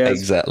 14 years.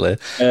 Exactly.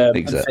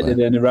 And fit it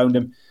in around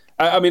him.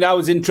 I mean, I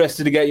was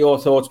interested to get your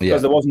thoughts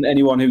because there wasn't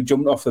anyone who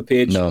jumped off the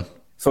page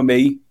for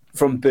me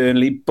from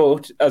Burnley.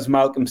 But as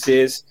Malcolm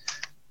says,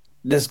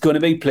 there's going to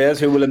be players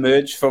who will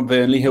emerge from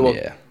Burnley who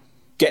are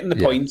getting the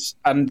points,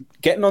 and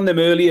getting on them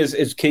early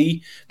is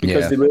key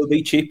because they will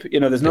be cheap.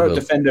 There's not a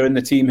defender in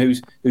the team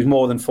who's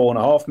more than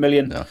 $4.5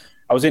 million. No.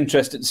 I was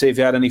interested to see if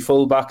you had any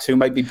fullbacks who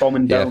might be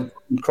bombing down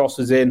and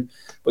crosses in.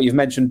 But you've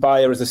mentioned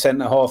Bayer as a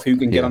centre half who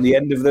can get on the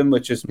end of them,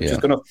 which is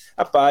going to.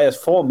 That Bayer's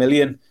 $4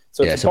 million.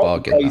 So it's a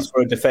bottom price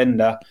for a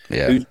defender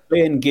who's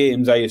playing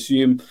games, I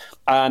assume,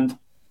 and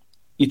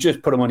you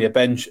just put him on your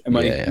bench. And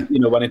when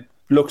when it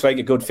looks like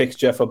a good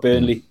fixture for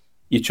Burnley,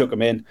 you chuck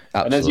him in.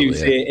 Absolutely, and as you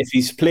say, if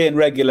he's playing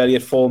regularly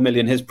at 4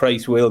 million, his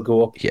price will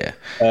go up. Yeah,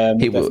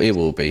 he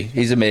will be.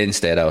 He's a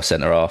mainstay at our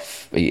centre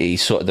half.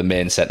 He's sort of the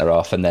main centre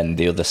half, and then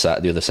the other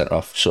centre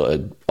half sort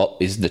of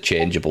is the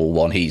changeable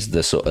one. He's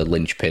the sort of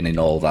linchpin in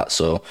all that.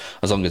 So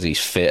as long as he's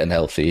fit and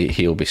healthy,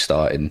 he'll be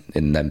starting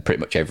in them pretty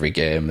much every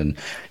game. And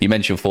you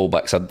mentioned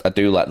fullbacks. I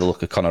do like the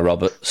look of Connor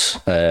Roberts.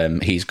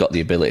 He's got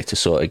the ability to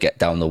sort of get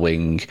down the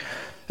wing.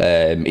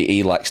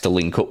 He likes to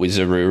link up with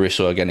Zaruri,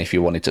 so again, if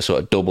you wanted to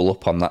sort of double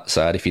up on that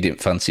side, if you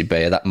didn't fancy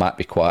Bayer, that might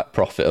be quite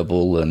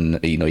profitable, and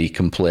you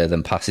can play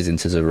them passes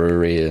into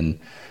Zaruri, and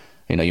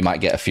you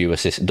might get a few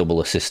double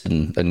assist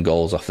and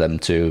goals off them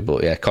too.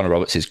 But yeah, Connor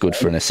Roberts is good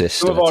for an assist.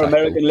 Some of our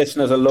American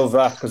listeners will love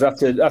that, because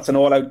that's an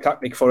all-out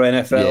tactic for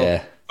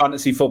NFL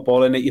fantasy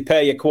football, and you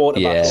pay your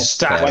quarterback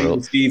stack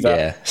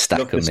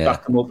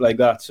them up like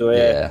that.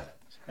 So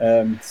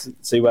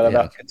see whether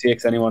that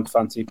takes anyone's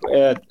fancy.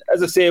 But,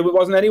 as I say, it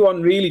wasn't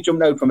anyone really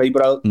jumped out for me,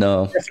 but I'll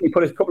definitely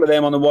put a couple of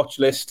them on the watch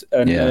list.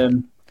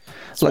 And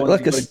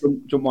like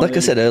I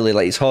said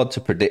earlier, it's hard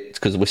to predict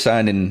because we're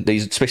signing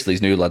especially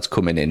these new lads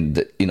coming in.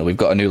 That we've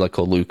got a new lad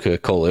called Luca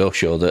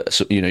Koleosho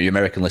that your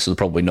American listeners will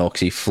probably know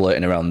because he's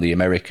flirting around the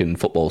American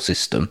football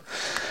system.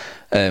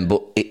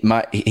 But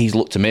he's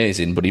looked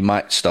amazing, but he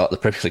might start the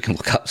Premier League and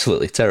look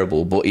absolutely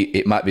terrible. But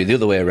it might be the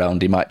other way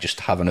around. He might just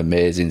have an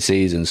amazing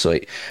season. So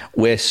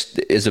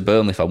as a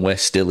Burnley fan, we're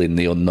still in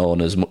the unknown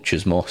as much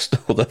as most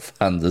other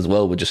fans as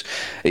well.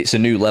 It's a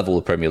new level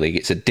of Premier League.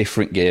 It's a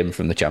different game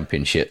from the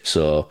Championship.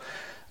 So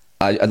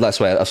that's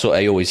why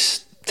I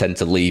always tend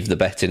to leave the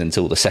betting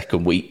until the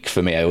second week.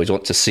 For me, I always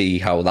want to see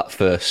how that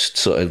first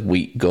sort of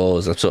week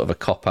goes. I'm sort of a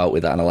cop out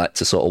with that, and I like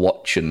to sort of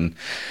watch and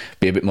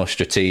be a bit more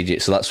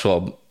strategic. So that's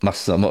why my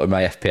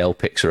FPL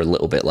picks are a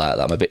little bit like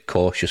that. I'm a bit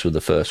cautious with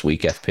the first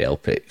week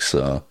FPL picks.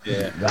 So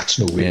that's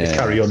no way to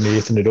carry on,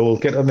 Nathan, at all.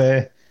 Get on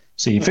there.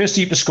 See, first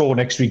you to score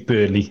next week,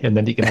 Burnley, and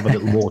then you can have a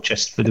little war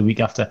chest for the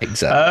week after.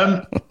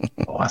 Exactly.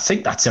 I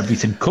think that's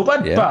everything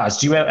covered. Baz,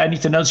 do you have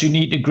anything else you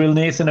need to grill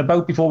Nathan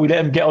about before we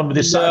let him get on with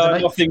this Saturday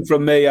night? Nothing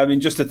from me. I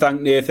mean, just to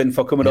thank Nathan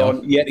for coming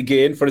on yet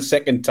again for a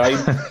second time.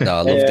 No,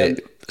 I loved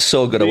it.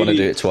 So good, really, I want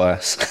to do it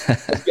twice.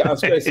 I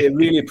was going to say,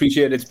 really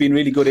appreciate it. It's been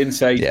really good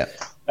insight. Yeah.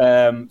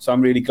 So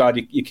I'm really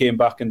glad you came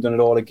back and done it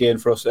all again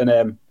for us.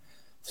 And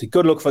so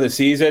good luck for the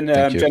season.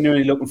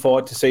 Genuinely looking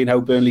forward to seeing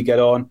how Burnley get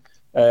on.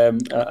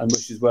 And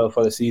wish as well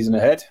for the season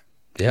ahead.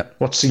 Yeah.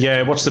 What's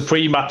the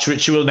pre-match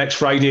ritual next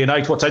Friday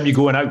night? What time are you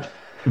going out?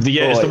 Is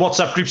the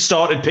WhatsApp group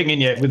started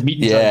pinging you with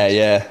meeting times?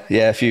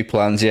 Yeah. A few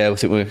plans. Yeah, I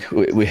think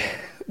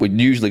we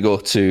usually go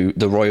to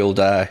the Royal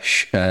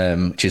Dash,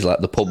 which is like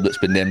the pub that's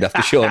been named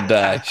after Sean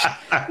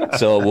Dyche.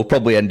 So we'll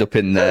probably end up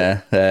in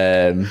there.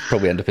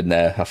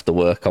 After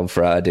work on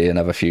Friday and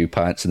have a few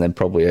pints, and then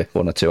probably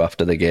one or two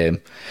after the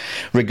game.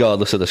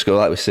 Regardless of the score,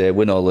 like we say,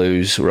 win or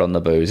lose, we're on the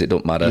booze. It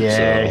don't matter.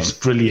 Yeah, it's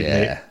brilliant.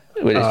 Yeah,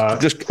 we're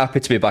just happy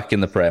to be back in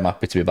the Prem.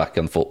 Happy to be back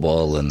on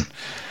football, and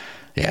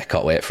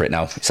can't wait for it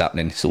now. It's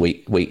happening. It's a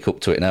week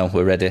up to it now.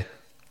 We're ready.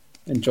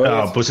 Enjoy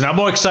it. But I'm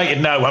more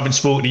excited now, having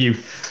spoken to you,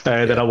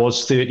 than I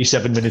was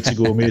 37 minutes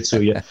ago, mate. So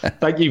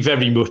thank you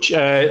very much.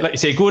 Like you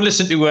say, go and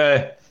listen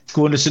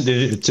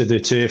to the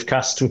Turf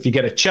Cast if you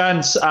get a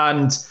chance.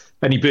 And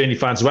any Burnley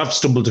fans who have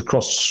stumbled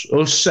across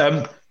us,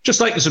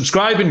 just like to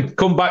subscribe and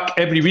come back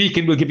every week,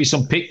 and we'll give you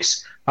some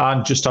picks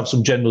and just have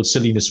some general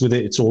silliness with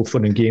it. It's all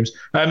fun and games.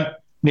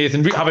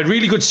 Nathan, have a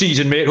really good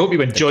season, mate. Hope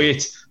you enjoy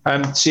it.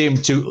 Same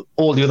to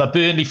all the other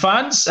Burnley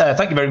fans.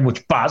 Thank you very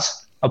much,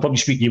 Baz. I'll probably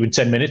speak to you in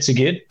 10 minutes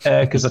again,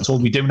 because that's all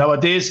we do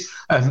nowadays.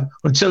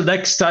 Until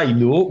next time,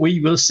 though, we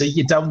will see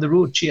you down the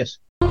road. Cheers.